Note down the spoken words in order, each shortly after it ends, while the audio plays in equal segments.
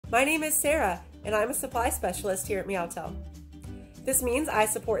My name is Sarah, and I'm a supply specialist here at Meowtel. This means I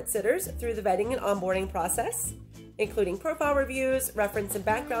support sitters through the vetting and onboarding process, including profile reviews, reference and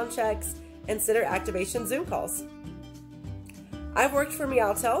background checks, and sitter activation Zoom calls. I've worked for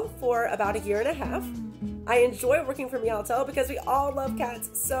Meowtel for about a year and a half. I enjoy working for Meowtel because we all love cats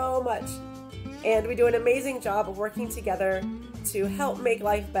so much, and we do an amazing job of working together to help make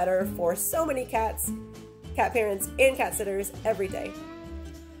life better for so many cats, cat parents, and cat sitters every day.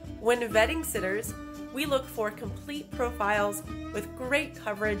 When vetting sitters, we look for complete profiles with great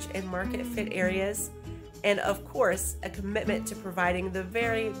coverage in market fit areas, and of course, a commitment to providing the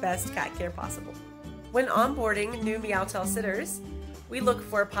very best cat care possible. When onboarding new Meowtel sitters, we look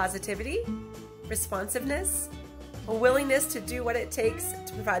for positivity, responsiveness, a willingness to do what it takes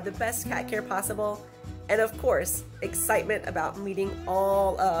to provide the best cat care possible, and of course, excitement about meeting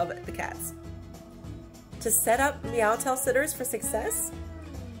all of the cats. To set up Meowtel sitters for success,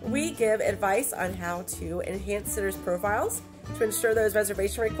 we give advice on how to enhance sitters' profiles to ensure those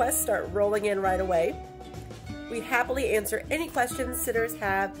reservation requests start rolling in right away. We happily answer any questions sitters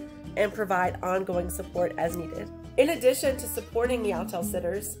have and provide ongoing support as needed. In addition to supporting Meowtel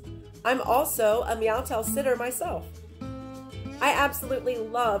sitters, I'm also a Meowtel sitter myself. I absolutely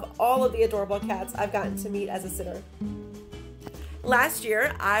love all of the adorable cats I've gotten to meet as a sitter. Last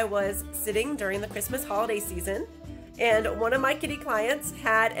year, I was sitting during the Christmas holiday season, and one of my kitty clients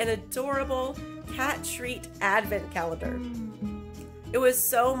had an adorable cat treat advent calendar. It was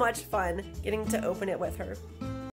so much fun getting to open it with her.